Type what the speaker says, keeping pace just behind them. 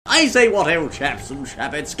I say what, old chaps and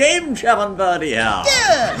chapettes, GameChap and Bertie here.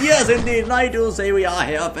 Yeah. Yes, indeed, and I do say we are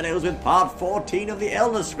here, fellows, with part 14 of the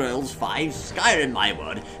Elder Scrolls 5 Skyrim, my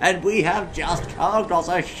word, and we have just come across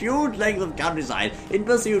a huge length of countryside in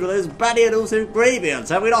pursuit of those batty elusive greybeards,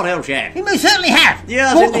 have we not, old chap? We most certainly have.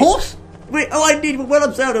 Yes, Bought indeed. the horse? Indeed, well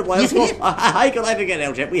observed, well, Yes, of course. we did. How could I forget,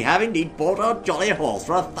 old chap? We have indeed bought our jolly horse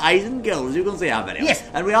for 1,000 gold, as you can see, how many. Yes.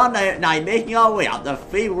 And we are now making our way up the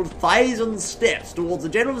fabled 1,000 steps towards the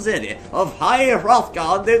general vicinity of High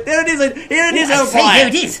Hrothgar. There it is, here it is, I old say, boy. there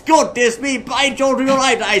it is. Goodness me, by George, you're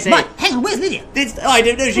right, I say. Right, hang on, where's Lydia? I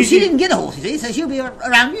don't know, Well, she didn't get a horse, you see, so she'll be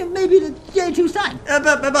around maybe in a day or two's time.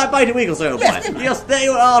 By a week or so, Yes, boy. never. Yes, there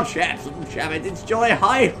you are, chaps and chappets. It's jolly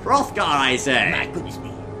High Hrothgar, I say. My goodness me.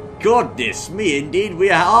 Goodness me, indeed,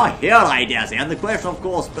 we are here, I dare say, and the question, of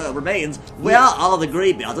course, remains, where are the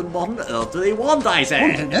Greybeards and what on earth do they want, I say?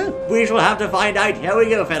 I don't know. We shall have to find out. Here we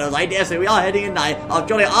go, fellows. I dare say we are heading in now. Our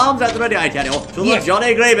jolly arms at the ready, I tell you, to Yes. the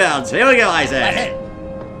jolly Greybeards. Here we go, I say. Right.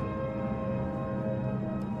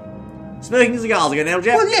 Smoking cigars again, old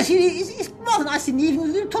chap? Well, yes, it's rather nice in the evening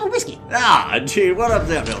with a little tot of whiskey. Ah, gee, what up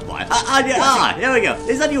there, old boy? Here we go.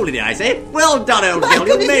 Is that you, Lydia, I say? Well done, old My girl,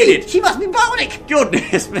 you goodness made me, it. she must be bionic.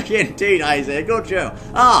 Goodness me, indeed, I say. Good show.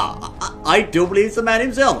 I do believe it's the man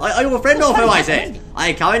himself. Are you a friend of him, I say?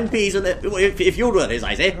 I come in peace, and if you'll do this,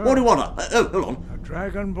 I say. What do you want? Hold on. A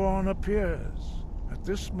dragonborn appears at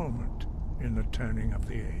this moment in the turning of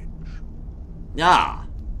the age. Ah,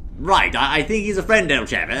 right. I think he's a friend, old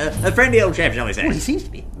chap. A friendly old chap, shall we say? Well, he seems to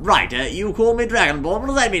be. Right. You call me Dragonborn. What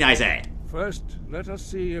does that mean, I say? First, let us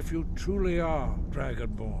see if you truly are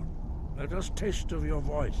dragonborn. Let us taste of your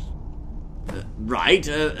voice. Right.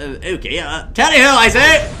 Okay. Tally ho, I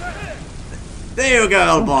say. There you go,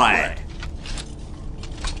 old boy.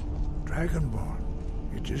 Dragonborn,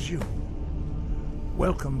 it is you.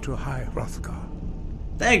 Welcome to High Hrothgar.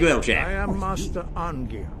 Thank you, old I chap. am Master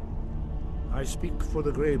Angir. I speak for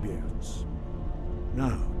the Greybeards.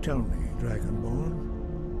 Now, tell me, Dragonborn,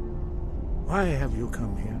 why have you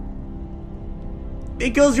come here?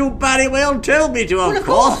 Because you very well told me to, Well, of of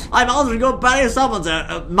course. course. I'm answering your very summons,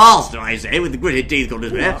 master, I say, with the gritted teeth,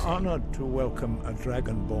 goodness We me. are honored to welcome a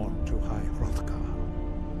Dragonborn to High Hrothgar.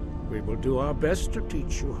 We will do our best to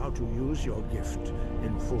teach you how to use your gift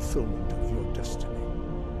in fulfillment of your destiny.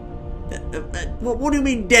 What do you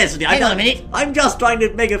mean, destiny? Hang on a minute. I'm just trying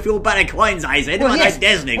to make a few better coins, I say. Well, Not yes. like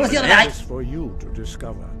destiny. What's the other goodness guy? me. It's for you to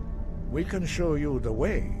discover. We can show you the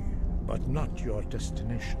way, but not your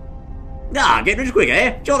destination. Ah, get rich quick,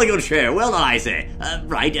 eh? Jolly good show. Well done, I say.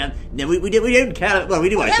 Right, no, we don't care. Well, we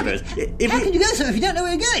do, I suppose. How can you go so if you don't know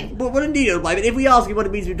where you're going? Well, indeed, old boy, but if we ask him what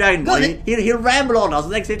it means to be Go on, Dragonborn, then. he'll ramble on us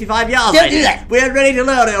the next 55 yards. Don't I do say. that. We're ready to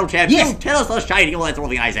learn, old chap. Yes. You tell us the shining, all that sort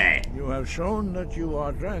of thing, I say. You have shown that you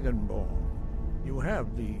are Dragonborn. You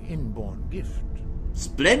have the inborn gift.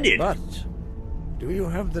 Splendid. But do you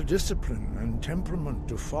have the discipline and temperament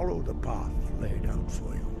to follow the path laid out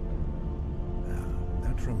for you?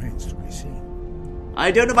 That remains to be seen.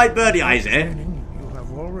 I don't know about Bertie, I say. Training, you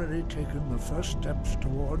have already taken the first steps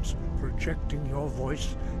towards projecting your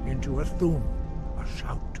voice into a Thuum, a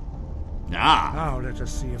shout. Ah, Now let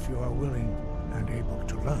us see if you are willing and able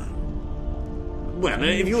to learn. well,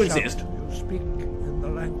 if you Shout, insist. You speak in the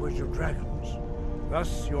language of dragons.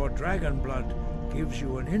 Thus, your dragon blood gives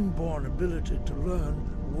you an inborn ability to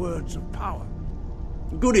learn words of power.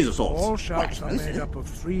 Goodies of sorts. All shouts Right, are most made of up of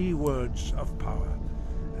 3 words of power.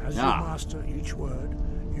 As you master each word,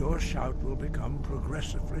 your shout will become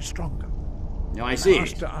progressively stronger. Now I see.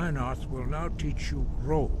 Master Einarth will now teach you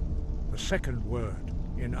Ro, the second word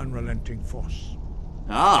in unrelenting force. Oh,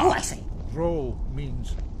 Ah, I see. Ro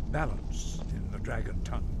means balance in the dragon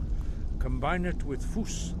tongue. Combine it with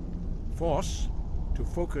Fus, force, to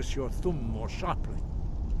focus your thumb more sharply.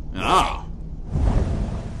 ah.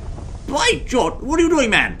 By George, what are you doing,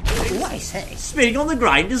 man? Oh, I say. Spitting on the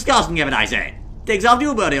grind, disgusting of it, I say. Takes after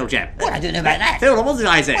you, Bertie, old chap. Well, I don't know about that. Hold on, what's it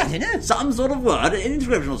I say? I don't know. Some sort of word, an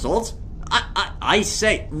inscription of sorts. I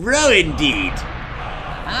say, row indeed.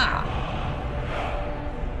 Ah.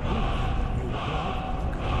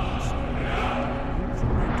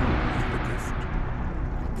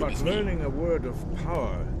 But learning a word of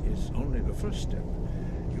power is only the first step.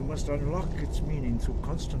 You must unlock its meaning through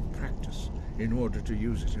constant practice in order to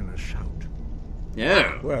use it in a shout.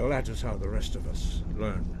 Yeah. Well, that is how the rest of us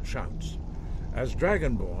learn shouts. As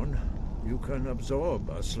Dragonborn, you can absorb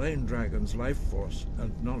a slain dragon's life force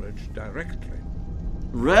and knowledge directly.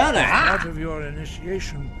 Really? Part of your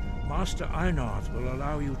initiation, Master Einarth will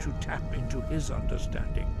allow you to tap into his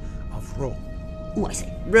understanding of Ro. Oh, I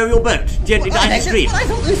say. Row your boat gently down the stream. I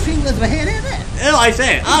thought those stream was over here, there. Oh, I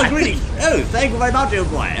say. Ah, great. Oh, thank you very much, old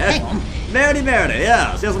boy. Hang on. Merrily,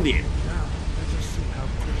 yes, yes indeed. Now, let us see how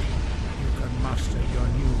quickly you can master your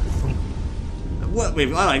new Thuum. Well,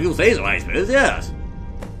 if you say so, I suppose, yes.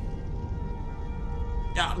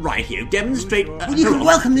 Right here, demonstrate... Well, you can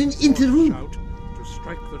welcome them into the room. Shout to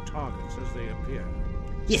strike the targets as they appear.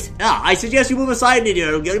 Yes. I suggest you move aside,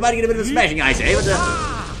 idiot. You might get a bit of a smashing, I say, but...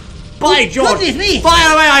 By George! Goodness me!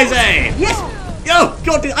 Fire away, I say! Yes. Oh,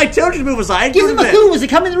 God, I told you to move aside. Give them a clue as they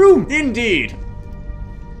come in the room. Indeed.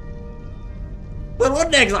 Well,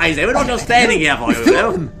 what next, I say? We're not just standing here for you,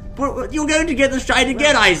 though. Well, you're going to get the stride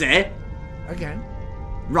again, I say. Again?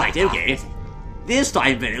 Right, okay. This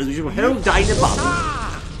time, fellows, we shall hold down the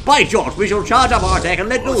button. By George, we shall charge up our attack and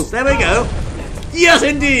let loose. There we go. Yes,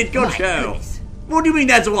 indeed. Good show. Goodness. What do you mean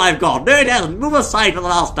that's all I've got? No, it hasn't. Move aside for the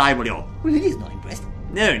last time, will you? Well, it is not impressed.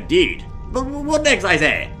 No, indeed. But what next, I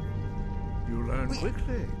say? You learn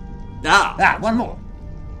quickly. One more.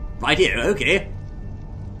 Right here, okay.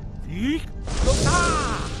 Yeek.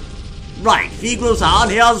 Right, Figlosan,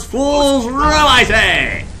 here's Fool's Row, I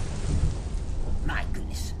say. My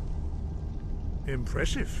goodness.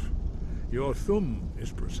 Impressive. Your Thuum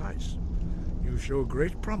is precise. You show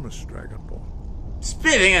great promise, Dragonborn.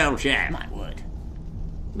 Spiffing, old chap. My word.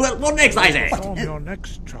 Well, what next, I say? Perform your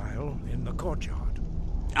next trial in the courtyard.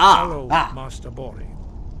 Ah, Follow Master Bertie.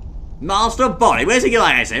 Master Bertie. Where's he going,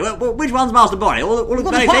 I say? Well, which one's Master Bertie? All looks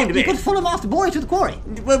very same to me. You could follow Master Boy to the quarry.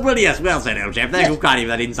 Well, yes, well said, old chap. Thank you kindly for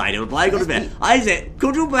that insight, old boy. Good to be. I say,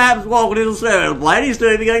 could you perhaps walk a little slow, old boy? He's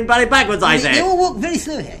slowly going bloody backwards, I say. They all walk very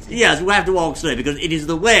slow here. Yes, you have to walk slow because it is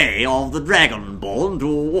the way of the Dragonborn to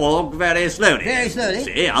walk very slowly. Very slowly?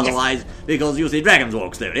 See, otherwise, because you see dragons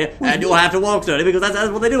walk slowly, and you'll have to walk slowly because that's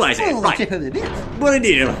what they do, I say. Oh, Right. trip over the bit. Well,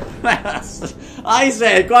 indeed. I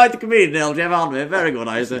say, quite the comedian, old chap, aren't we? Very good,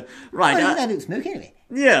 I say. Right. Well, that looks smoke anyway.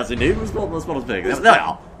 Yes, indeed. We'll spot the thing. There we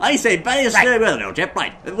are. I say, very slow weather, old chap.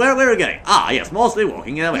 Right. Where are we going? Ah, yes, more slow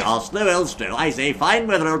walking. There we are. Slow old stroll. I say, fine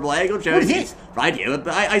weather, old boy. Good show. What is this? Right here.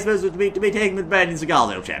 But I suppose it's to be taken with brandy and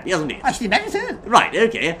cigars, old chap. Yes, indeed. I should imagine so. Right,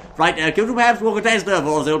 okay. Right, could you perhaps walk a test there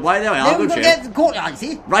for us, old boy? There we are. Then we've Good got show. to get the courtyard,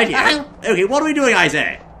 see? Right here. Okay, what are we doing, I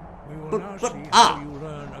say? We will now but- see ah. how you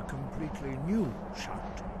learn a completely new shout.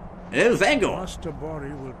 Oh, thank you. Master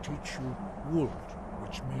Bertie will teach you wold,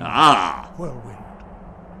 which means Ah, whirlwind.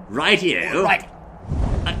 right here. Right.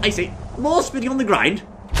 I say, more spitting on the grind.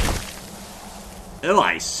 Oh,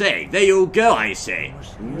 I say. There you go, I say. You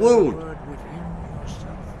must hear Whoa. the word within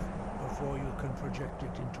yourself before you can project it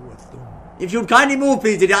into a Thuum. If you'd kindly move,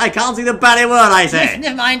 please, dear. I can't see the bloody word, I say. Yes,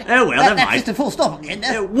 never mind. Oh, well, never That's mind. just a full stop again.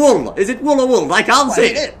 Wool. Is it wool or wool? I can't Well, see.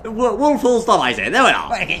 it Wool full stop, I say. There we are.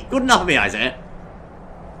 Right, okay. Good enough for me, I say.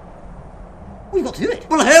 We've got to do it.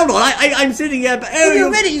 Well, hold on. I'm sitting here. But, Well, you're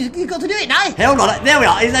ready. You've got to do it now. Hold on. There we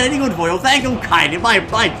are. Is that any good for you? Thank you kindly. My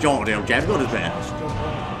George, old chap. Good as there. Master Bertie.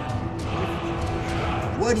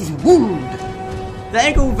 The word is wound.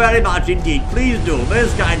 Thank you very much indeed. Please do.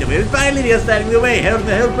 Most kind of you. It's very Lydia standing in the way, holding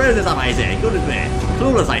the whole process up, I say. Good as there.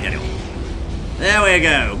 Clueless, I tell you. There we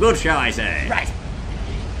go. Good show, I say. Right.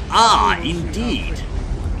 Ah, indeed.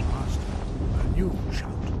 Master a new shout.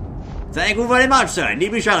 Thank you very much, sir.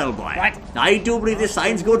 Indeed we shall, old boy. Right. I do believe this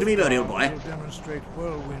sign's good to me, Bertie, old boy. Will demonstrate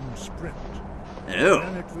whirlwind sprint. Oh,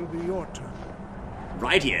 Then it will be your turn.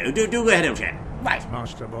 right here. Do go ahead, old chap. Right.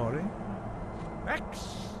 Master Bertie.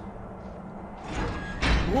 X.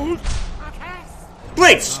 Wold.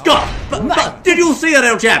 Great Scott! But did you see it,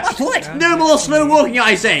 old chap? I saw it. No more slow walking,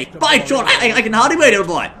 I say. By George, I can hardly wait, old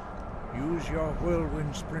boy. Use your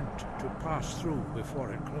whirlwind sprint to pass through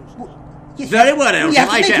before it closes. Yes, Very well, old you chap, have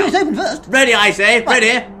to I make sure it's shall. open first. Ready, I say.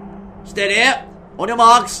 Ready. Steady. On your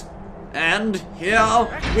marks. And here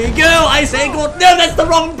we go, I say. Good. No, that's the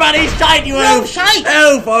wrong bloody shite, you Wrong old. shite.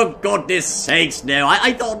 Oh, for goodness sakes, no.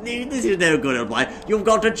 I thought this is no good, old boy. You've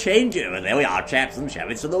got to change it. And there we are, chaps and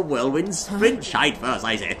chappets, to the whirlwind sprint shite first,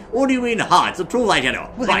 I say. What do you mean hard? It's the truth, I tell you.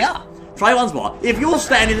 Well, there we are. Try once more. If you'll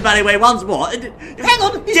stand in the bloody way once more... Hang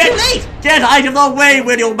on, it's too late. Get out of the way,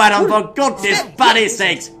 will you, madam, for goodness step. bloody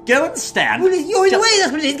sakes. Go and stand. Well, you're in the way,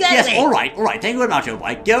 that's what it is. Get Yes, away. all right. Thank you very much, old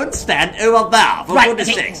boy. Go and stand over there, for Right, goodness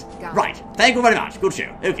okay. sakes. Right, thank you very much. Good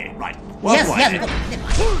show. Okay, right. Once Yes, more, I yes, say. never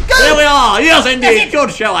mind. There we Go! are. Yes, indeed. That's it.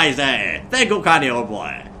 Good show, I say. Thank you kindly, old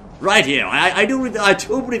boy. Right here. I do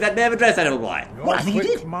believe that never addressed that, old boy. Your Well, I think you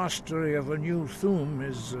quick did. mastery of a new Thuum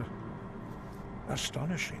is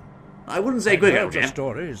astonishing. I wouldn't say quick, I've old heard the chap.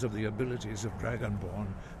 stories of the abilities of Dragonborn,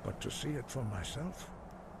 but to see it for myself.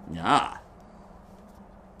 Ah.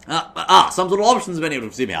 Some sort of options menu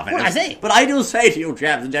to see me. What I say? But I do say to you,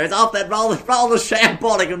 chaps and chaps, after that rather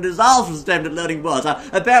shambolic and disastrous attempt at learning words,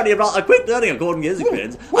 apparently a quick learning according to his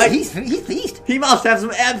experience. Well, he's pleased. He must have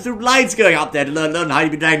some absolute lights going up there to learn how to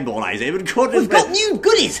be Dragonborn, I say. But goodness We've got new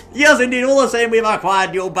goodies. Yes, indeed. All the same, we've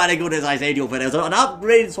acquired new bloody goodies, I say to you fellows. An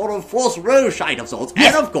upgraded sort of force row shite of sorts.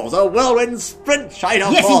 Yes. And, of course, a whirlwind sprint shite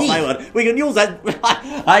of Yes, course, indeed. my word. We can use that.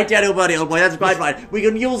 I tell you, Bertie, old boy, that's quite right. We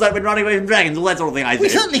can use that when running away from dragons, all that sort of thing, I say. We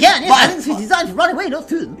certainly can, yes. I think it's designed to run away, not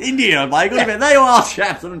Thu'um. Indeed, oh my goodness. Yeah. There you are,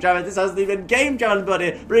 chaps and chaps. This has been GameChap and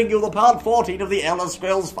Bertie, bringing you the part 14 of the Elder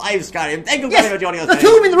Scrolls 5 Skyrim. Thank you very much for joining us. The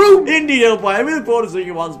Thu'um in the room. Indeed, old boy. We look forward to seeing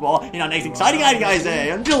you once more in our next exciting idea, I say.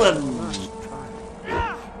 Until then.